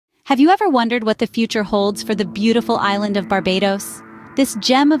Have you ever wondered what the future holds for the beautiful island of Barbados? This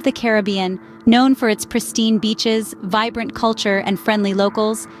gem of the Caribbean, known for its pristine beaches, vibrant culture, and friendly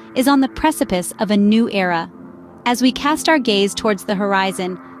locals, is on the precipice of a new era. As we cast our gaze towards the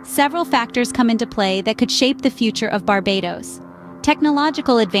horizon, several factors come into play that could shape the future of Barbados.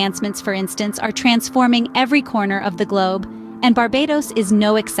 Technological advancements, for instance, are transforming every corner of the globe, and Barbados is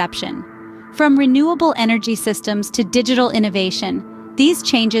no exception. From renewable energy systems to digital innovation, these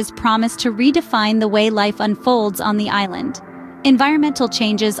changes promise to redefine the way life unfolds on the island. Environmental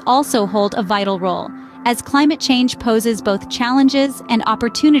changes also hold a vital role, as climate change poses both challenges and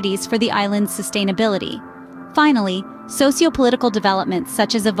opportunities for the island's sustainability. Finally, socio-political developments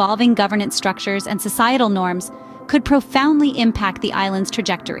such as evolving governance structures and societal norms could profoundly impact the island's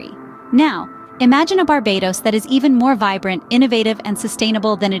trajectory. Now, imagine a Barbados that is even more vibrant, innovative, and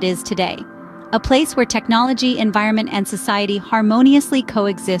sustainable than it is today. A place where technology, environment, and society harmoniously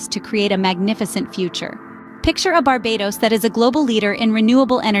coexist to create a magnificent future. Picture a Barbados that is a global leader in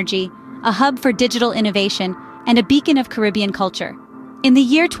renewable energy, a hub for digital innovation, and a beacon of Caribbean culture. In the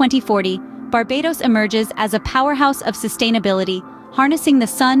year 2040, Barbados emerges as a powerhouse of sustainability, harnessing the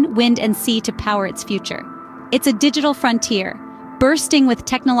sun, wind, and sea to power its future. It's a digital frontier, bursting with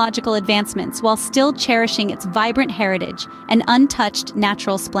technological advancements while still cherishing its vibrant heritage and untouched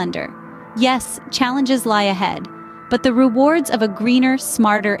natural splendor. Yes, challenges lie ahead, but the rewards of a greener,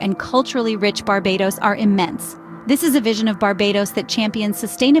 smarter, and culturally rich Barbados are immense. This is a vision of Barbados that champions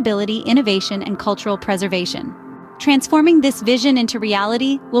sustainability, innovation, and cultural preservation. Transforming this vision into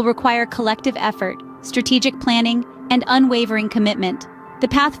reality will require collective effort, strategic planning, and unwavering commitment. The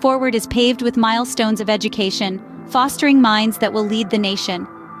path forward is paved with milestones of education, fostering minds that will lead the nation.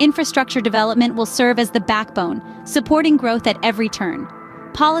 Infrastructure development will serve as the backbone, supporting growth at every turn.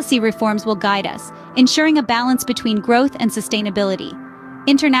 Policy reforms will guide us, ensuring a balance between growth and sustainability.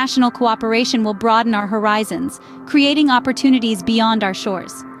 International cooperation will broaden our horizons, creating opportunities beyond our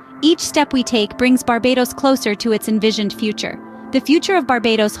shores. Each step we take brings Barbados closer to its envisioned future. The future of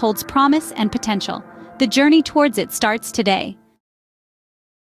Barbados holds promise and potential. The journey towards it starts today.